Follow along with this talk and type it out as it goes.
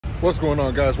What's going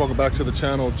on, guys? Welcome back to the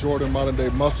channel. Jordan, Modern Day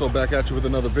Muscle, back at you with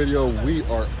another video. We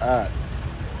are at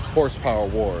Horsepower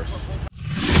Wars.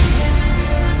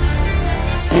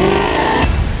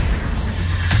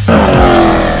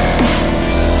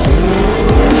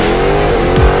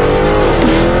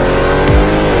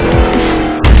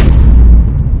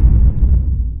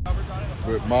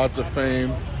 With Mod to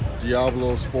Fame,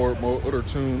 Diablo Sport Motor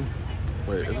Tune.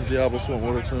 Wait, is it Diablo Sport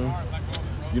Motor Tune?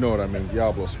 You know what I mean,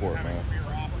 Diablo Sport, man.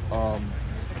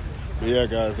 But yeah,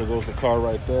 guys, there goes the car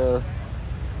right there.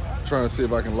 Trying to see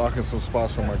if I can lock in some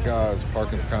spots for my guys.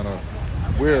 Parking's kind of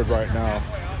weird right now,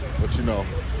 but you know,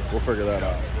 we'll figure that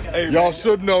out. Hey, y'all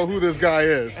should know who this guy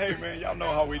is. Hey, man, y'all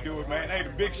know how we do it, man. Hey, the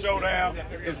big showdown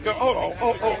is coming. Hold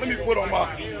on, let me put on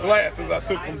my glasses I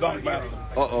took from Dunk Master.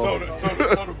 So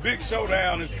the big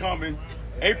showdown is coming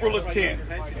April the 10th.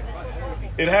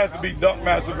 It has to be Dunk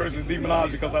Master versus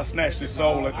Demonology because I snatched his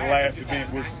soul at the last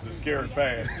event, which was a scary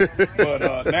fast.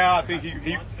 But now I think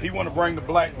he want to bring the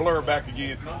black blur back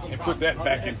again and put that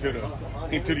back into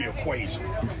the equation.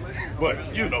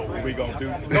 But you know what we gonna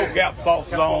do. No gap,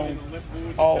 soft zone,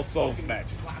 all soul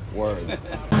snatching. Word. Look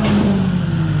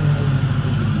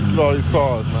at all these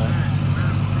cars, man.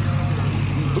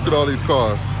 Look at all these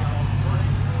cars.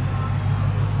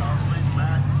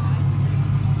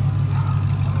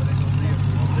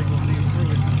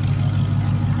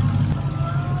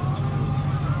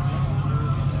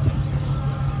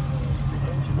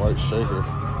 White shaker.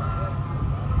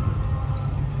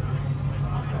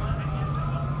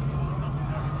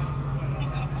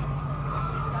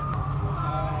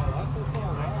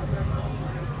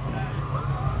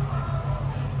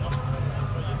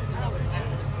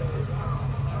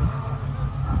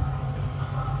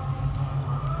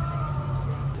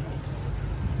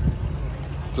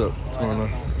 What's up? What's going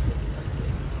on?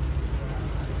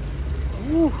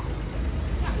 Woo.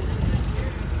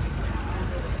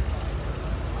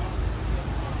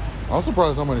 I'm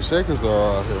surprised how many shakers there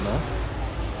are out here now.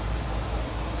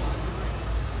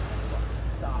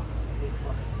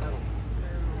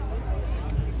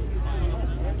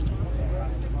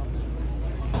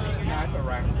 That's a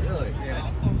wrap. Really?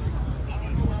 Yeah.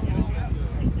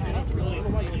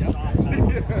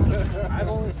 I've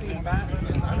only seen back.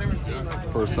 I've never seen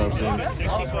like. First time seeing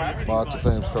Mod to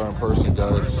Fame's car in person,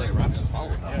 guys.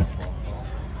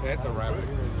 That's a wrap.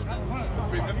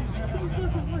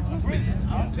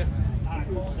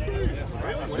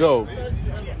 Yo,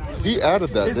 he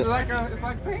added that. It's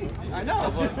like paint. I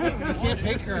know, but you can't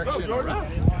paint correction. Oh,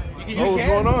 what's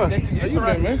going on? How you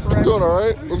doing, man? Doing all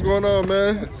right. What's going on,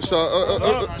 man? Shout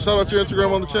out your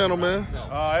Instagram on the channel, man.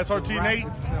 SRT Nate.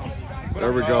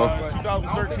 There we go.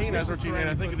 2013 SRT Nate,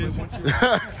 I think it is.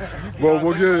 Well,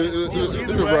 we'll get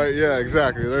it right. Yeah,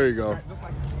 exactly. There you go.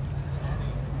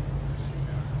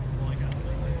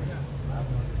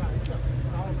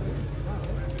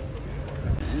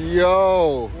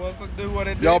 Yo,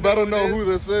 y'all better know who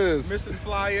this is. Mission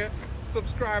Flyer.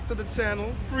 Subscribe to the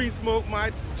channel. Free Smoke,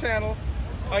 my channel.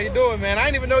 How you doing, man? I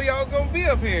didn't even know y'all was gonna be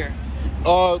up here.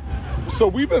 So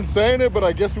we've been saying it, but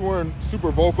I guess we weren't super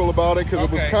vocal about it because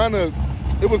it was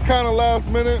kind of last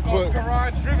minute. But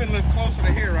Garage Driven lives closer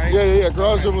to here, right? Yeah.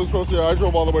 Garage Driven lives closer to here. I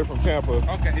drove all the way from Tampa.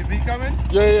 Okay, is he coming?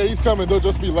 Yeah, he's coming. They'll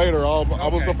just be later. I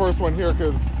was the first one here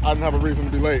because I didn't have a reason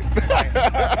to be late.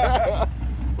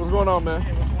 What's going on, man?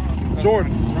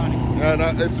 Jordan. Ronnie. Yeah,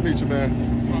 nice to meet you, man.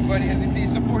 It's my buddy. As you see,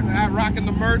 supporting that, rocking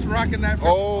the merch, rocking that.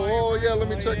 Oh yeah, let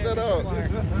me check that out.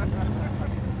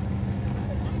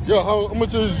 Yo, how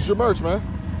much is your merch, man?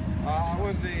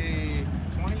 What the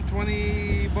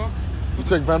 20 bucks? You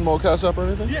take Venmo, Cashapp, or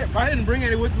anything? Yeah, if I didn't bring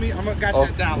any with me, I'm gonna got you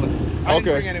at Dallas. I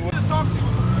didn't bring any with me.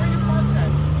 Where you parked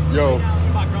at? Yo,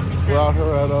 we're out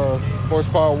here at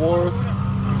Horsepower Wars.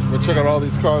 We're checking out all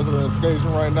these cars that are in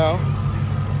staging right now.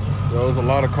 Yo, there's a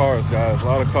lot of cars, guys. A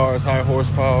lot of cars, high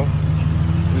horsepower.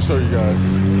 Let me show you guys.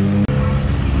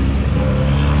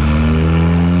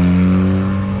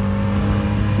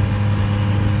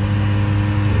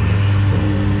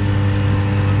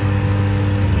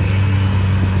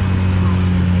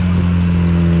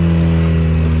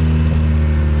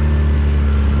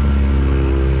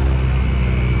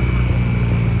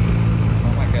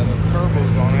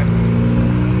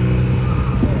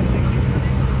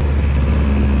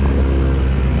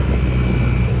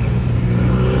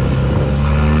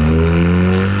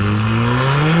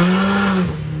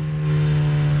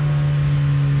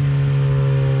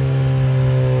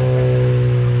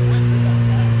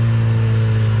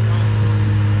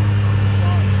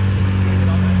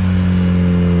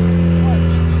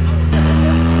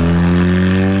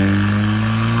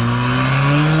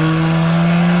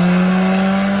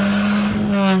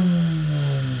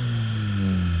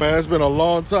 Man, it's been a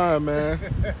long time, man.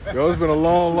 Yo, it's been a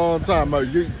long time.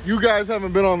 You guys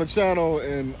haven't been on the channel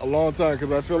in a long time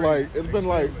because I feel like it's been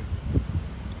a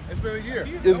year.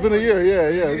 It's been a year, yeah.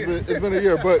 It's been a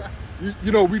year. But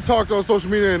you know, we talked on social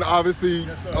media, and obviously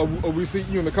we see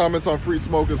you in the comments on Free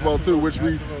Smoke as well too, which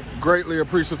we greatly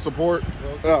appreciate support.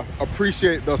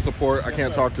 Appreciate the support. I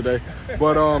can't talk today,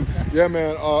 but yeah,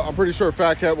 man. I'm pretty sure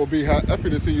Fat Cat will be happy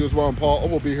to see you as well, and Paul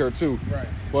will be here too. Right.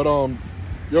 But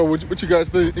yo, what you guys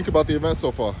think about the event so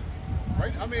far?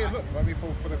 Right. I mean, look. I mean,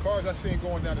 for the cars I seen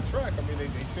going down the track, I mean, they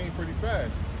seem pretty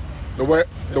fast.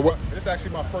 It's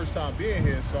actually my first time being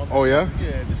here, so I'm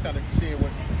just kind of seeing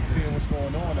what's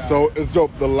going on. So it's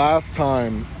dope. The last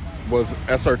time was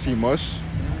SRT Mush,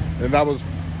 and that was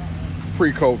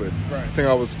pre-COVID. Right. I think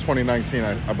that was 2019,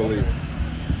 I believe.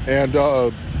 And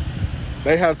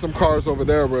they had some cars over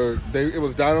there where it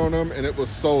was down on them, and it was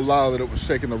so loud that it was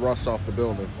shaking the rust off the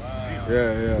building. Wow.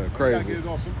 Yeah, crazy. Gotta get it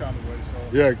off some kind of way. So.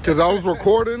 Yeah, because I was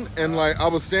recording and like I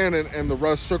was standing and the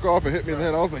rust shook off and hit me in the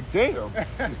head. I was like, damn. You know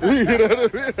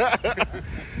what I mean?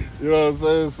 You know what I'm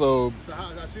saying? So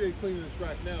I see they cleaning the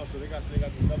track now. So they got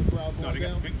another crowd going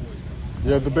down. Big boys.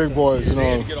 Yeah, the big boys. You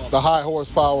know, the high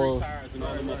horsepower.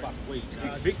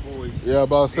 Big boys. Yeah,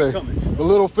 about to say the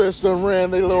little fish done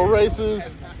ran their little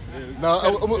races.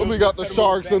 Now we got the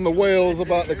sharks and the whales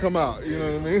about to come out. You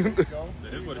know what I mean?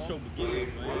 That's where the show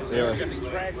begins, man. Yeah. Got the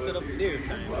track set up and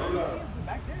everything.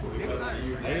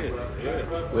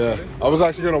 Yeah. I was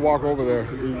actually gonna walk over there.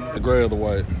 The gray or the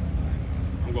white?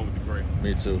 I'm going with the gray.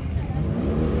 Me too.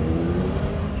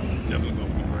 Definitely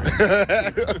going with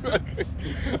the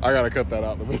gray. I gotta cut that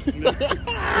out.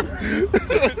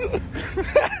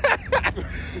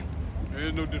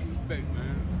 There's no disrespect,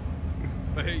 man.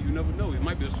 But hey, you never know. It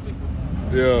might be a sleeper.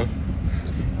 Yeah.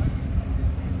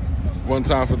 One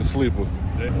time for the sleeper.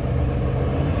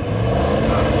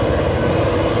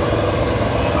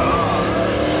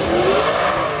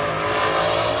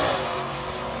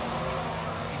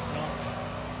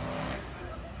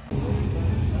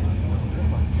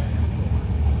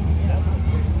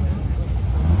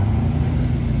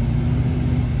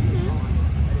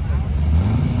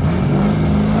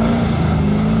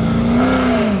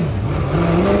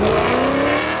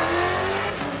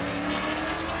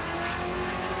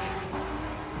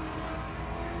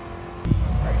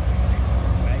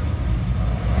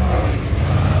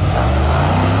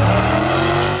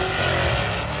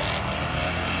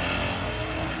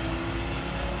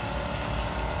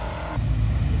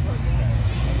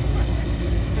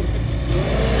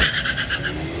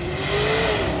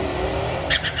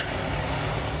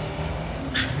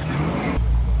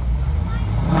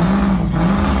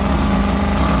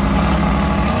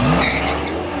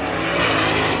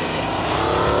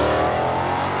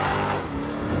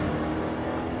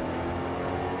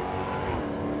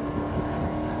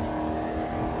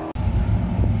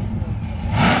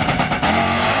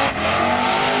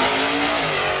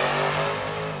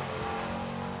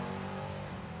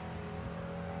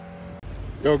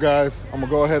 Yo guys, I'm gonna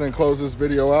go ahead and close this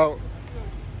video out.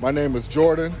 My name is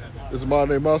Jordan. This is Modern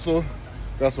Day Muscle.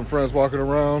 Got some friends walking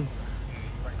around.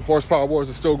 The horsepower wars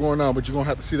are still going on, but you're gonna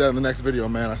have to see that in the next video,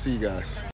 man. I see you guys.